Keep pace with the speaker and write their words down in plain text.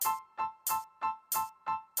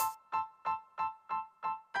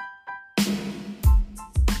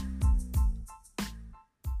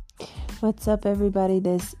What's up, everybody?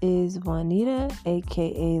 This is Juanita,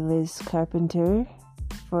 aka Liz Carpenter,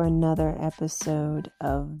 for another episode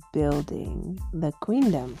of Building the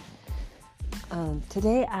Queendom.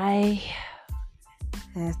 Today I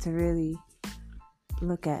have to really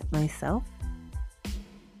look at myself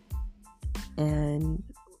and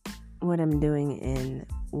what I'm doing and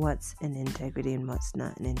what's in integrity and what's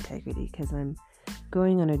not in integrity, because I'm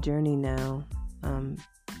going on a journey now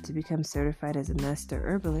to become certified as a master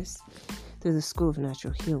herbalist through the School of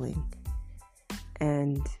Natural Healing.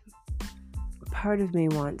 And part of me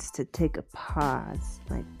wants to take a pause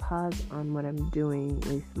on what I'm doing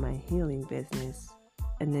with my healing business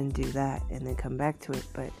and then do that and then come back to it.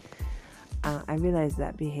 But I realize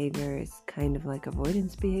that behavior is kind of like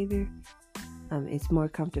avoidance behavior. It's more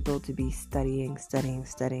comfortable to be studying,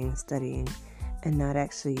 and not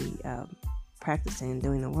actually practicing and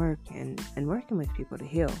doing the work and working with people to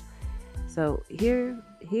heal. So here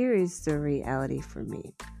is the reality for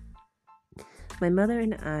me. My mother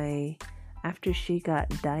and I, after she got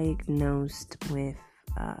diagnosed with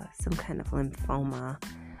some kind of lymphoma,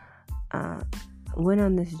 went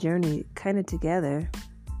on this journey kind of together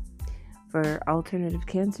for alternative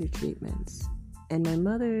cancer treatments. And my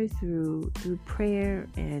mother, through prayer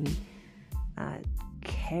and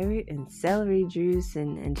carrot and celery juice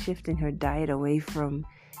and shifting her diet away from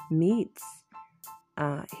meats,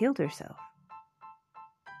 healed herself.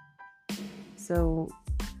 So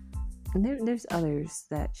there's others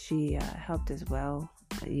that she helped as well,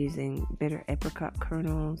 using bitter apricot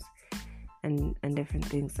kernels and different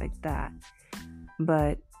things like that.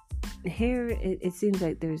 But here it seems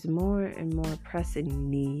like there's more and more pressing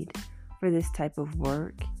need for this type of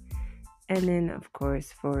work. And then, of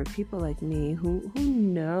course, for people like me who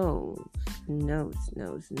knows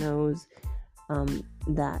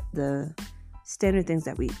that the standard things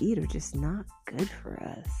that we eat are just not good for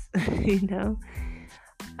us,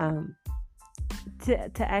 to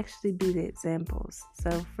actually be the examples.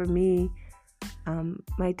 So for me,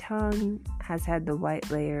 my tongue has had the white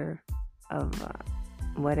layer of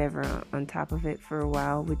whatever on top of it for a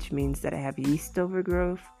while, which means that I have yeast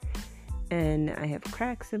overgrowth. And I have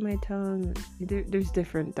cracks in my tongue. There's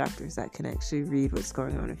different doctors that can actually read what's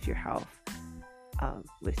going on with your health,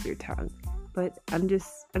 with your tongue. But I'm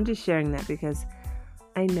just sharing that because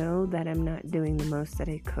I know that I'm not doing the most that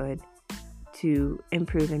I could to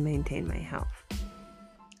improve and maintain my health.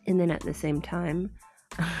 And then at the same time,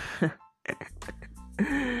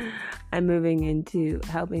 I'm moving into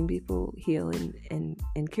helping people heal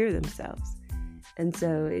and cure themselves. And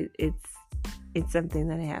so it's something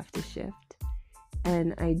that I have to shift.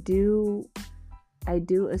 And I do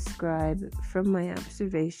ascribe from my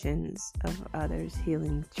observations of others'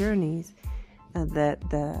 healing journeys that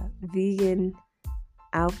the vegan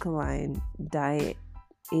alkaline diet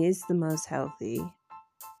is the most healthy.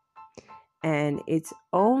 And it's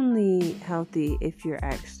only healthy if you're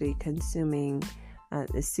actually consuming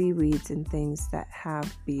the seaweeds and things that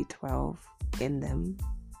have B12 in them.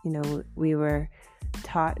 We were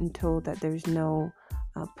taught and told that there's no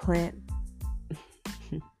plant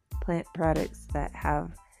products that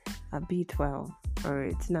have a B12, or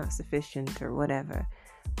it's not sufficient or whatever,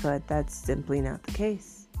 but that's simply not the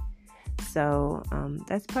case. So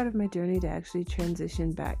that's part of my journey to actually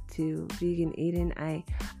transition back to vegan eating. I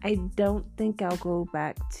don't think I'll go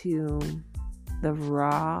back to the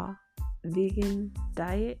raw vegan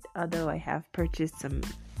diet, although I have purchased some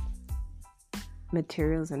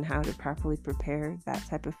materials on how to properly prepare that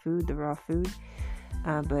type of food, the raw food.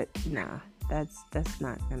 But nah, that's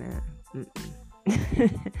not gonna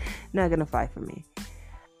not gonna fly for me.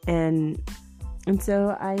 And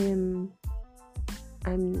so I'm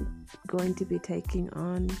going to be taking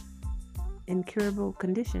on incurable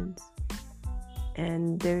conditions.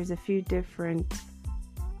 And there's a few different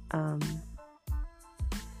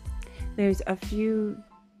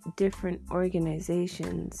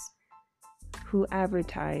organizations who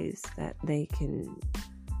advertise that they can,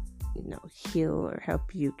 heal or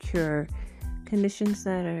help you cure conditions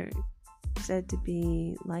that are said to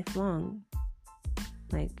be lifelong,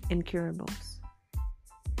 like incurables.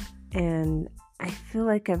 And I feel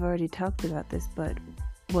like I've already talked about this, but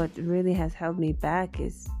what really has held me back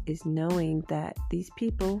is knowing that these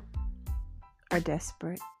people are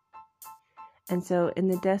desperate. And so in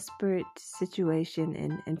the desperate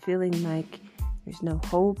situation and feeling like there's no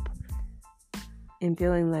hope, and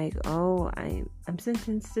feeling like, I'm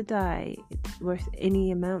sentenced to die, it's worth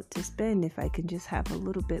any amount to spend if I can just have a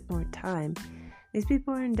little bit more time. These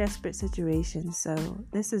people are in desperate situations, so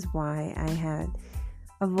this is why I had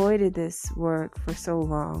avoided this work for so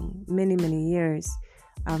long, many years.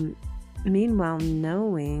 Meanwhile,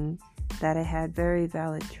 knowing that I had very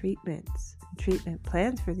valid treatment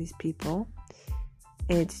plans for these people.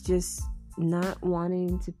 It's just not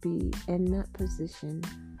wanting to be in that position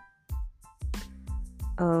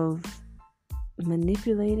of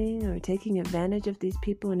manipulating or taking advantage of these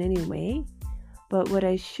people in any way. But what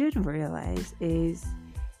I should realize is,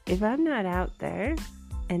 if I'm not out there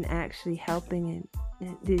and actually helping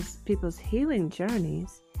in these people's healing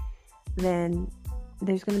journeys, then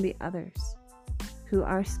there's going to be others who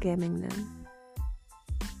are scamming them.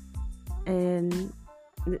 And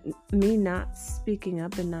me not speaking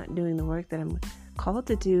up and not doing the work that I'm called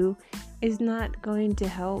to do is not going to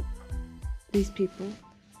help these people.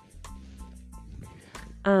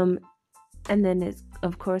 And then it's,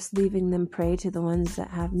 of course, leaving them prey to the ones that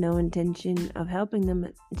have no intention of helping them,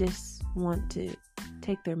 just want to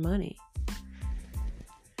take their money.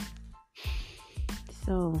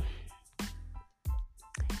 So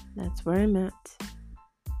that's where I'm at.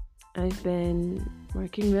 I've been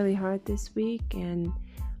working really hard this week, and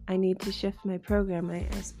I need to shift my program. I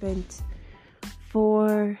spent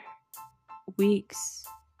 4 weeks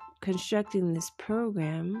constructing this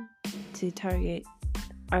program to target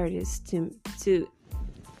artists,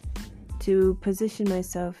 to position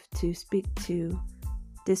myself to speak to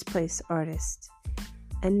displaced artists.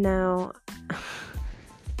 And now,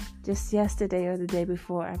 just yesterday or the day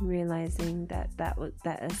before, I'm realizing that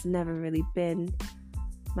has never really been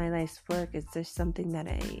my life's work. It's just something that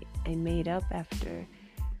I made up after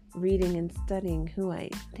reading and studying who I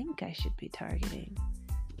think I should be targeting.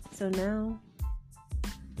 So now,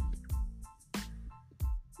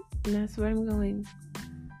 that's where I'm going.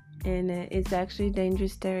 And it's actually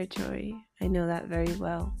dangerous territory. I know that very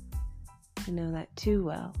well. I know that too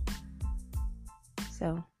well.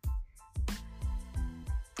 So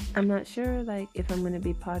I'm not sure if I'm going to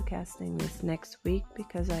be podcasting this next week,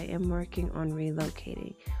 because I am working on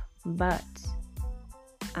relocating. But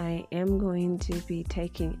I am going to be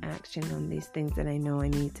taking action on these things that I know I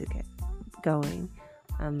need to get going.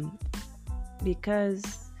 Because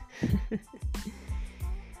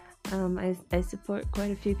I support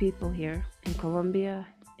quite a few people here in Colombia,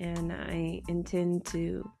 and I intend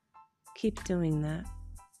to keep doing that.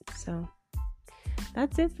 So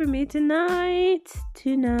that's it for me tonight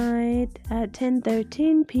at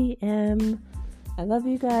 10:13 p.m. I love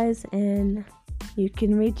you guys, and you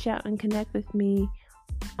can reach out and connect with me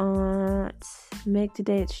at Make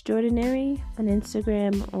Today Extraordinary on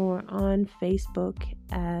Instagram or on Facebook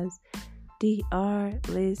as Dr.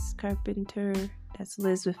 Liz Carpenter. That's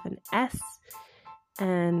Liz with an S.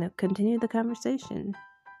 And continue the conversation.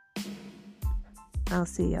 I'll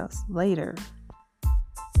see y'all later.